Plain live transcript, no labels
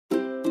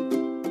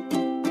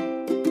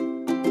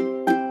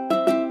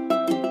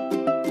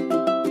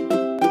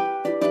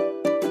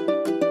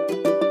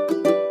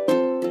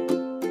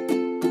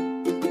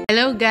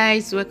Hello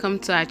guys, welcome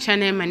to our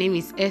channel. My name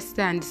is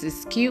Esther and this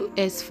is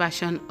Q-Est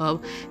Fashion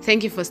Hub.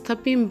 Thank you for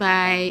stopping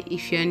by.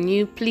 If you're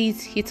new,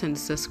 please hit on the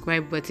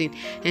subscribe button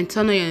and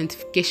turn on your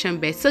notification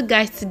bell. So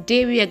guys,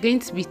 today we are going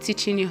to be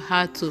teaching you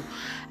how to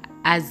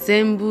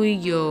assemble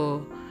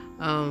your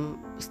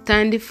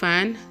standing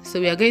fan. So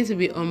we are going to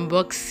be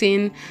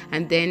unboxing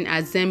and then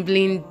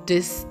assembling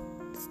this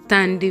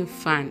standing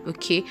fan.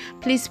 Okay,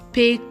 please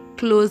pay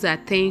close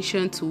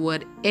attention to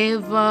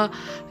whatever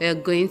we are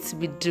going to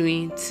be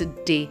doing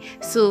today.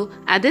 So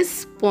at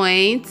this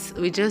point,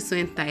 we just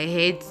went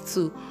ahead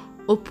to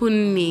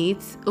open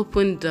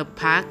the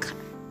pack,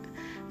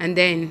 and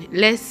then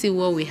let's see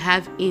what we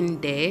have in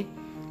there.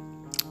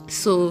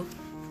 So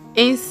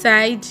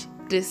inside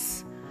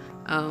this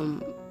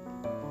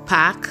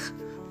pack,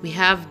 we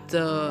have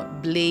the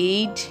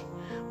blade,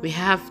 we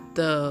have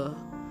the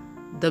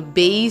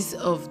base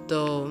of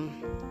the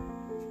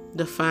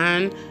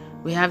fan,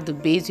 we have the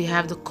base, we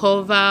have the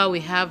cover, we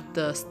have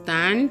the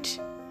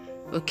stand.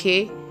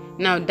 Okay,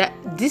 now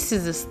this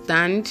is the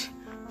stand.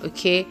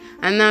 Okay,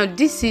 and now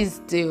this is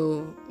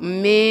the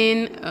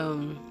main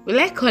we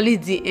like call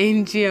it the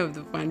engine of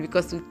the fan,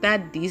 because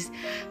without this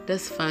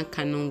fan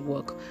cannot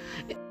work.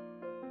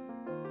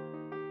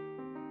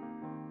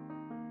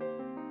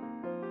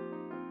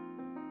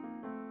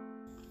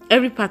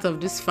 Every part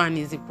of this fan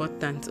is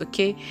important.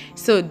 Okay,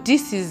 so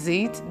this is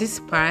it, this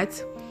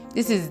part.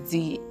 This is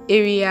the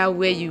area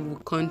where you will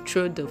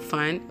control the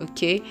fan.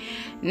 Okay,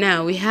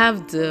 now we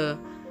have the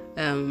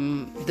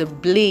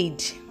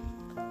blade.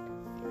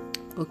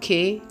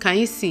 Okay, can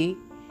you see?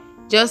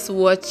 Just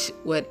watch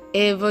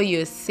whatever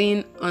you're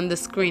seeing on the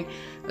screen.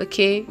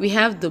 Okay, we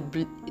have the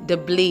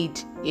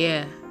blade.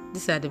 Yeah,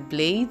 these are the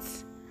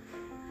blades,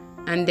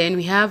 and then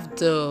we have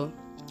the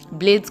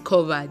blade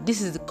cover.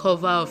 This is the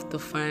cover of the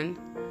fan.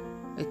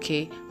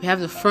 Okay, we have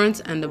the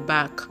front and the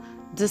back.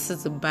 This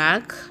is the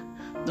back.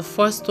 The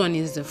first one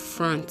is the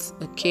front.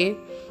 Okay,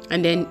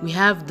 and then we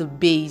have the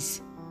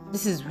base.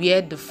 This is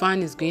where the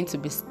fan is going to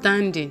be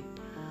standing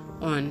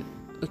on.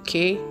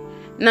 Okay,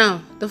 now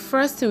the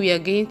first thing we are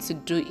going to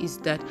do is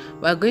that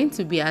we are going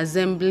to be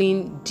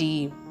assembling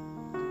the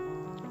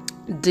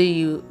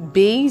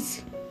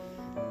base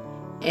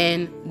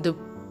and the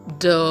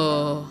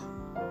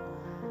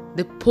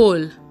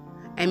pole,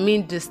 I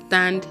mean the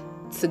stand,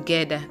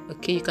 together.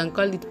 Okay, you can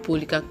call it pole,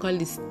 you can call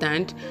it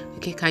stand.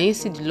 Okay, can you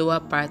see the lower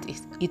part?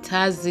 It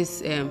has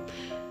this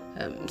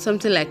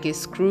something like a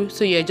screw,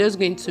 so you're just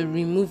going to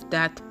remove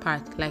that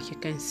part like you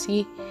can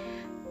see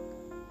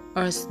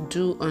us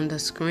do on the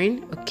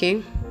screen.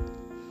 Okay,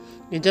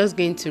 you're just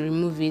going to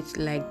remove it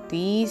like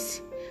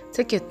this.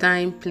 Take your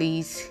time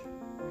please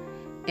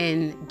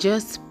and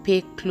just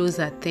pay close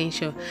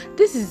attention.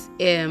 This is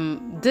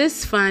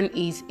this fan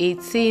is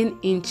 18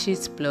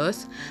 inches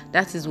plus.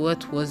 That is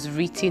what was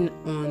written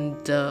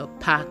on the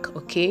pack.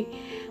 Okay,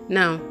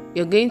 now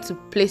you're going to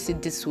place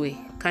it this way.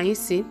 Can you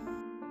see?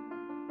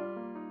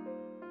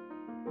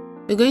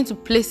 You're going to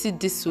place it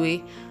this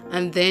way,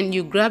 and then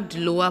you grab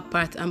the lower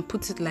part and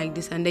put it like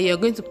this, and then you're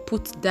going to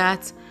put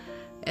that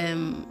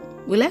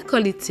will I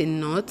call it a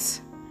knot,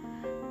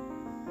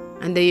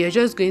 and then you're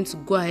just going to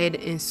go ahead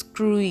and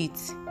screw it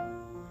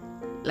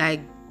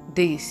like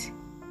this.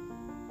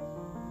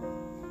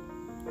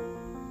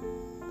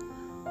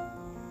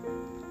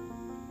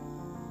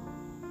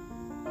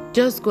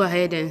 Just go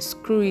ahead and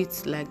screw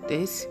it like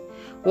this.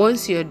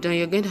 Once you're done,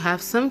 you're going to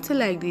have something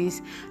like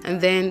this,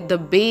 and then the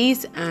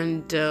base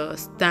and the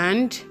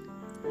stand,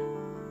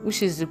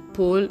 which is the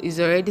pole, is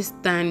already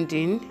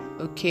standing.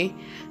 Okay,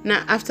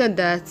 now after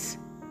that,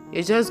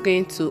 you're just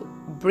going to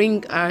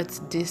bring out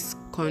this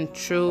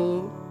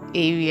control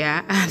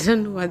area. I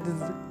don't know what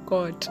is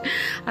called.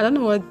 I don't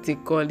know what they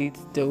call it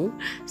though.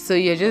 So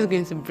you're just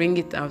going to bring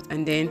it out,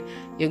 and then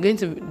you're going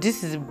to,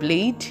 this is a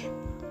blade,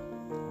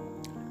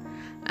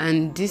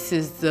 and this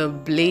is the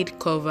blade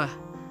cover.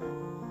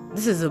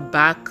 This is the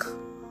back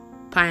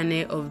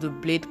panel of the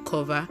blade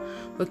cover.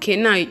 Okay,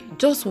 now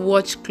just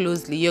watch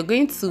closely. You're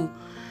going to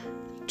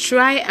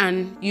try,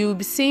 and you'll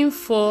be seeing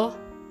 4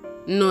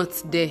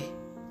 knots there.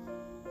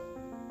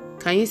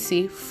 Can you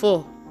see?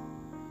 4.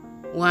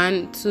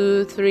 1,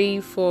 2, 3,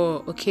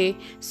 4. Okay,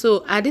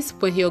 so at this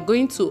point you're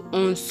going to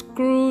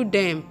unscrew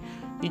them.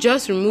 You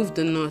just remove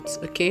the knots.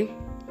 Okay,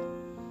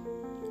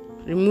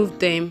 remove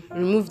them,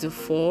 remove the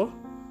 4.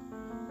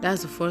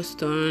 That's the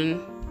first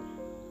one,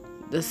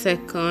 the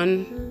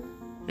second,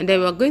 and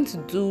then we're going to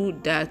do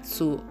that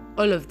to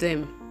all of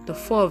them, the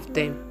 4 of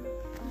them.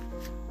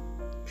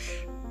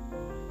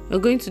 We're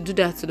going to do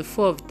that to the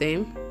 4 of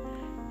them.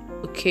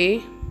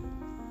 Okay,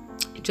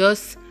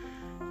 just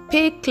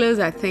pay close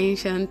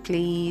attention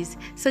please.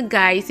 So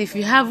guys, if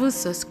you haven't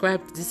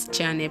subscribed to this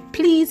channel,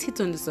 please hit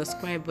on the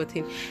subscribe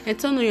button and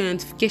turn on your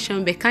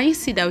notification bell. Can you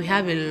see that we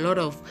have a lot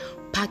of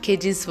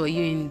packages for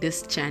you in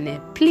this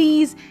channel?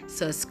 Please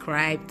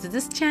subscribe to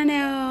this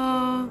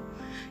channel.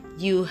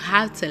 You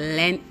have to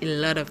learn a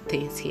lot of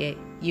things here.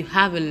 You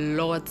have a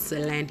lot to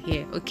learn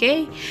here.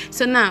 Okay,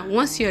 so now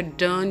once you're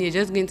done, you're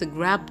just going to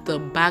grab the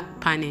back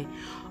panel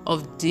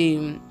of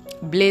the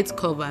blade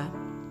cover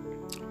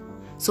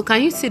So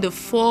can you see the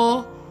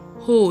 4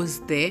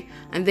 holes there?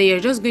 And then you're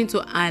just going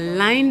to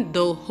align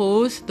the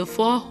holes, the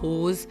 4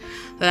 holes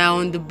that are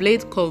on the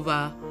blade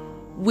cover,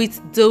 with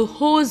the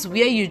holes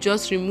where you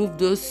just remove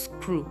those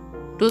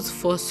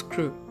 4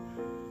 screw.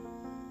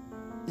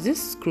 Is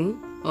this screw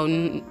or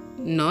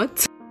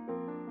not?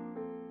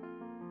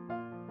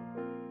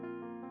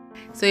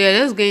 So you're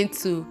just going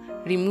to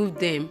remove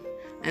them,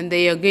 and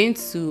then you're going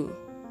to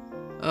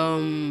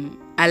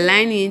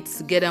align it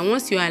together.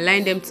 Once you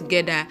align them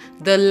together,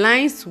 the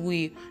lines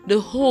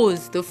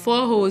the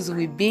 4 holes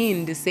will be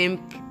in the same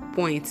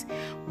point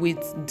with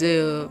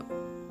the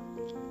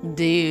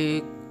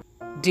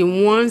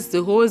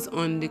holes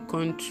on the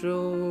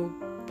control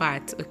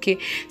part. Okay,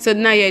 so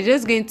now you're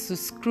just going to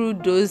screw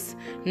those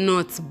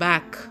nuts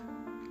back.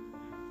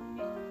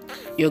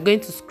 You're going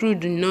to screw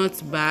the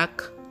nuts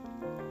back.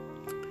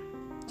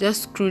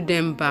 Just screw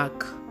them back.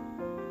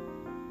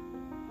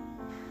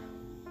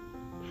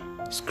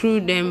 Screw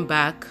them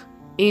back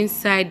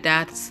inside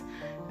that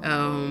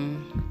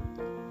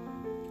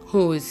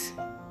hose.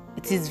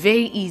 It is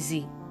very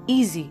easy,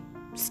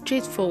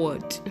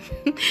 straightforward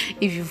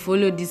if you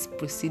follow this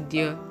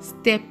procedure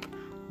step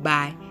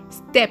by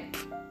step.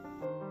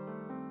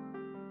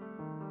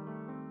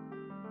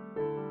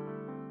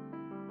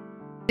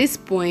 At this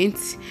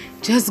point,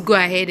 just go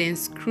ahead and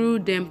screw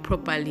them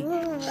properly.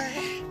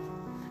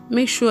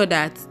 Make sure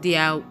that they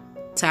are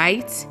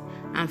tight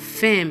and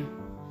firm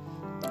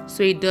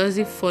so it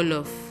doesn't fall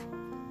off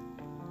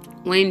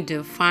when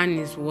the fan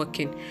is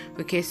working.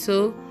 Okay,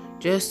 so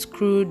just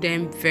screw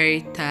them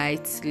very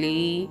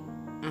tightly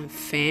and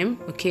firm.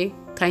 Okay,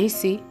 can you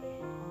see?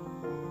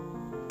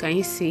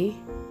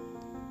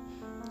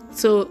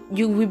 So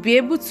you will be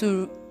able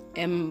to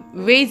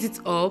raise it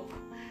up,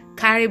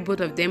 carry both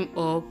of them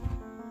up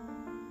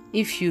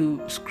if you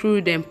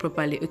screw them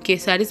properly. Okay,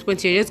 so at this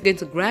point you're just going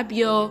to grab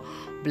your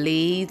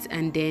blades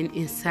and then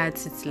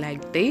insert it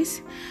like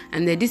this,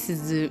 and then this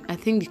is I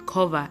think the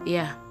cover.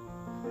 Yeah,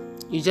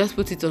 you just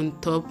put it on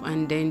top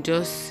and then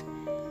just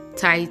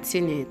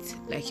tighten it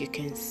like you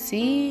can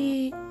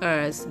see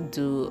us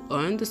do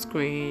on the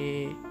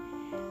screen.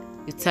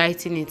 You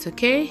tighten it.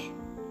 Okay,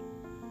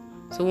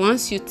 so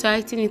once you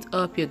tighten it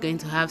up, you're going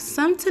to have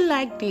something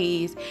like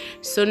this.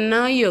 So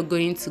now you're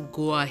going to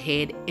go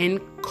ahead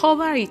and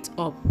cover it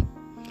up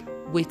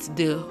with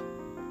the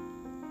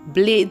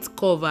blade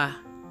cover.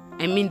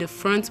 I mean the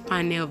front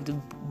panel of the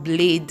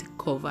blade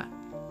cover.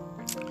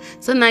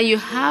 So now you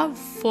have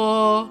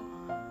 4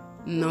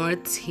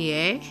 nuts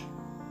here.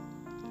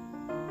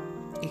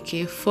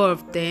 Okay, 4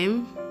 of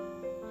them.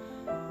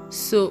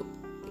 So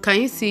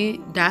can you see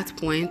that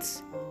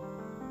point?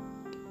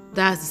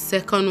 That's the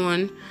second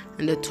one,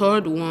 and the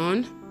third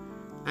one,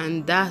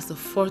 and that's the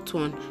 4th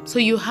one. So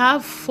you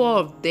have 4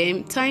 of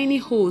them, tiny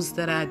holes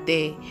that are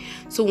there.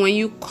 So when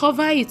you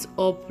cover it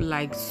up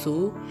like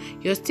so,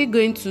 you're still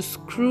going to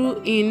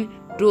screw in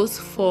those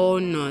 4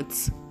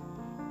 nuts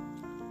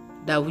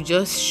that we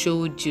just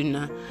showed you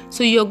now.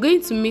 So you're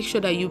going to make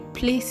sure that you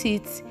place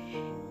it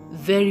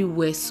very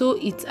well so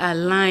it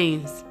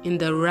aligns in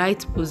the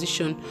right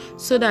position,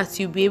 so that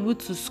you'll be able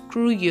to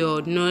screw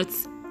your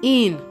nuts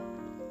in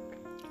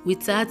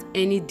without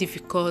any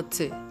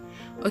difficulty.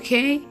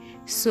 Okay,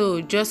 so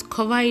just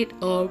cover it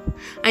up,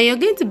 and you're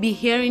going to be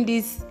hearing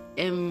this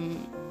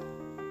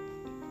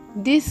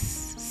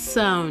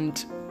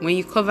sound when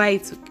you cover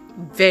it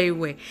very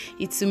well.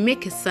 It will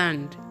make a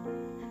sound.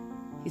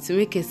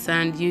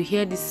 You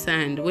hear this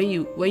sound when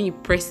you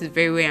press it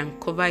very well and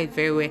cover it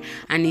very well,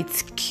 and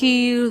it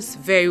kills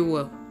very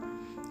well.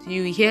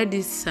 You hear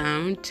this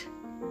sound.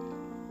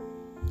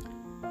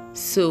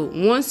 So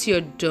once you're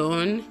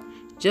done,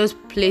 just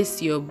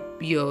place your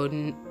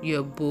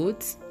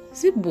bolt.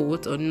 Is it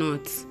bolt or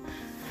not?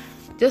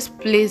 Just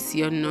place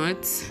your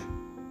nuts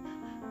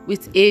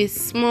with a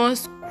small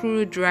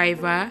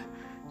screwdriver.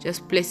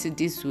 Just place it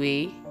this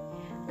way,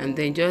 and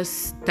then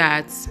just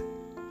start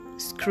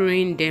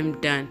screwing them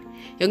down.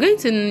 You're going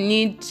to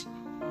need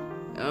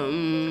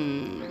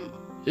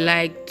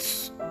like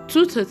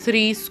 2 to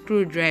 3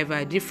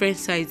 screwdriver, different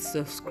sizes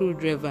of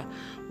screwdriver,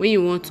 when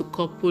you want to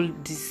couple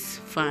this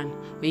fan.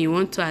 When you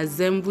want to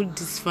assemble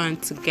this fan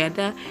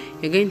together,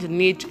 you're going to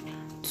need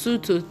 2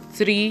 to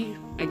 3,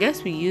 I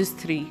guess we use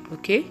 3,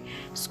 okay,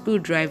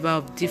 screwdriver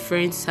of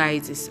different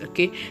sizes.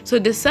 Okay, so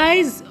the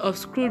size of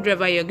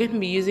screwdriver you're going to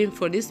be using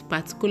for this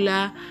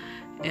particular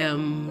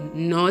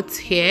nut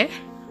here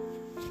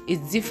is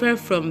different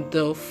from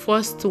the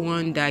first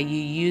one that you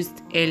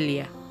used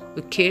earlier.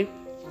 Okay,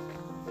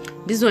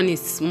 this one is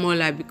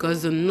smaller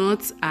because the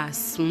nuts are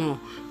small,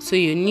 so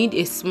you need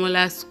a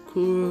smaller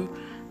screwdriver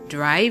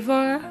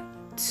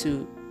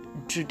to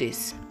do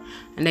this.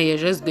 And then you're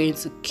just going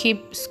to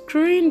keep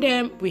screwing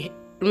them.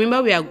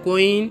 Remember we are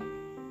going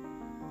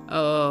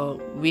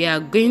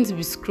to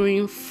be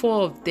screwing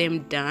 4 of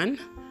them down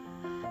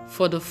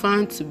for the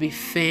fan to be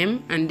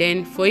firm, and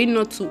then for it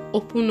not to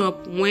open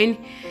up when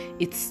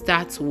it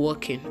starts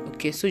working.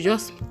 Okay, so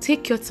just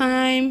take your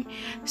time,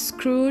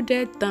 screw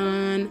them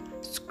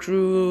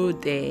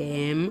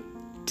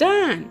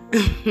down.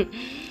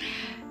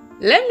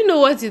 Let me know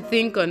what you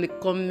think on the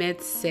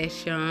comment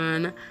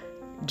section.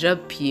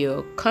 Drop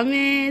your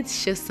comments,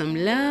 show some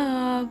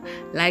love,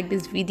 like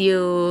this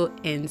video,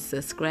 and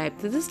subscribe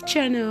to this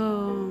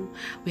channel.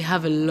 We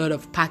have a lot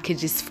of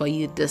packages for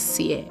you this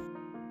year.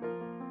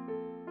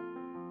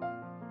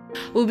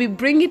 We'll be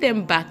bringing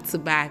them back to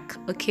back,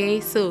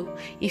 okay? So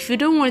if you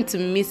don't want to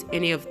miss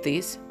any of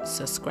this,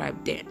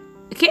 subscribe then,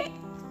 okay?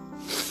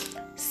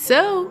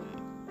 So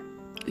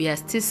we are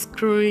still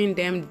screwing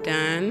them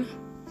down,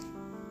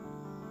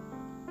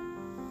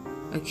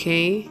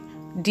 okay?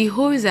 The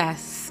holes are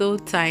so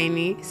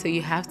tiny, so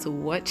you have to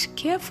watch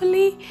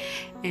carefully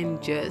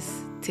and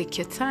just take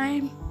your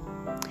time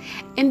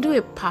and do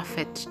a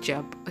perfect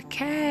job,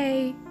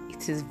 okay?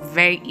 It is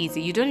very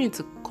easy. You don't need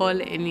to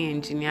call any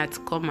engineer to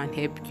come and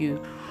help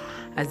you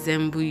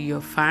assemble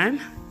your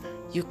fan.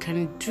 You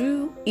can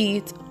do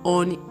it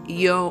on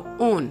your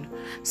own.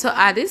 So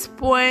at this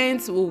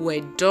point, we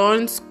were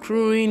done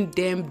screwing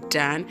them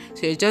down,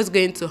 so you're just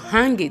going to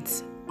hang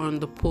it on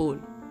the pole.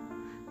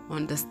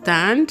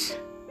 Understand?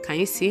 Can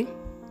you see?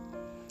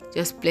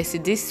 Just place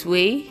it this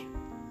way,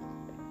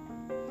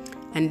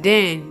 and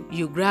then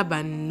you grab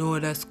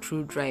another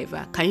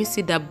screwdriver. Can you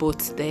see that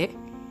bolt there?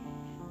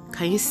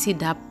 Can you see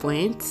that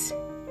point?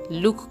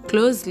 Look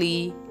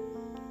closely.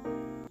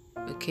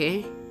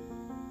 Okay.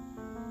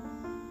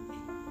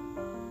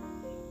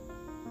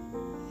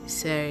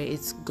 Sorry,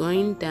 it's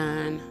going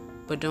down,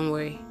 but don't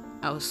worry,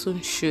 I'll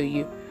soon show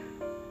you.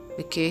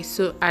 Okay,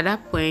 so at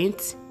that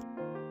point,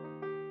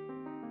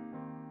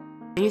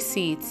 can you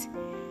see it?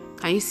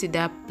 Can you see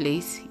that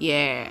place?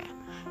 Yeah.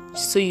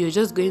 So you're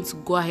just going to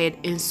go ahead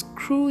and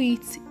screw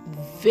it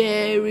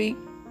very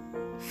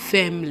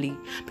firmly,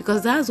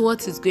 because that's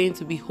what is going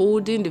to be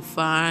holding the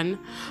fan,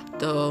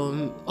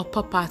 the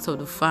upper part of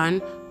the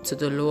fan to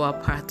the lower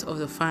part of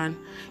the fan.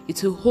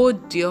 It will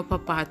hold the upper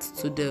part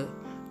to the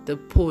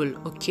pole,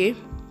 okay?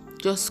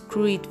 Just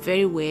screw it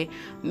very well.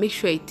 Make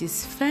sure it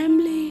is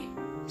firmly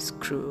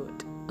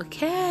screwed,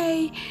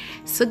 okay?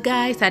 So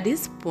guys, at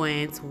this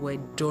point, we're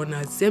done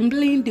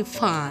assembling the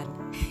fan.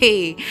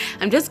 Hey,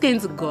 I'm just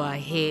going to go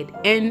ahead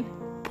and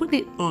put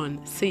it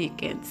on so you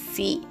can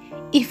see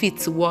if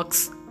it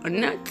works or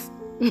not.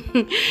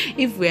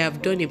 If we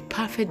have done a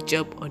perfect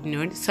job or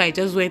not. So I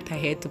just went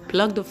ahead to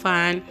plug the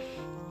fan,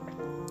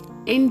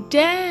 and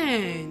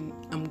then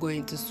I'm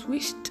going to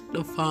switch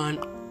the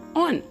fan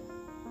on.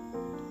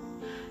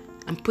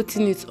 I'm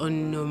putting it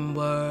on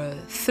number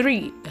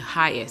 3, the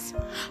highest.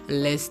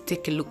 Let's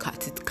take a look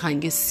at it.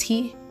 Can you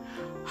see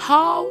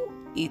how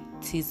it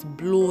is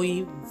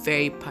blowing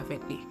very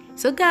perfectly?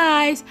 So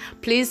guys,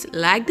 please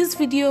like this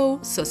video,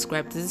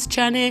 subscribe to this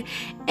channel,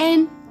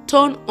 and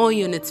turn on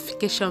your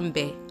notification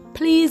bell.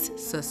 Please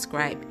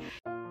subscribe.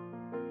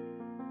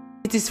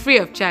 It is free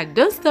of charge.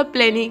 Don't stop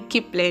learning,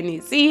 keep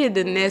learning. See you in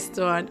the next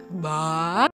one. Bye.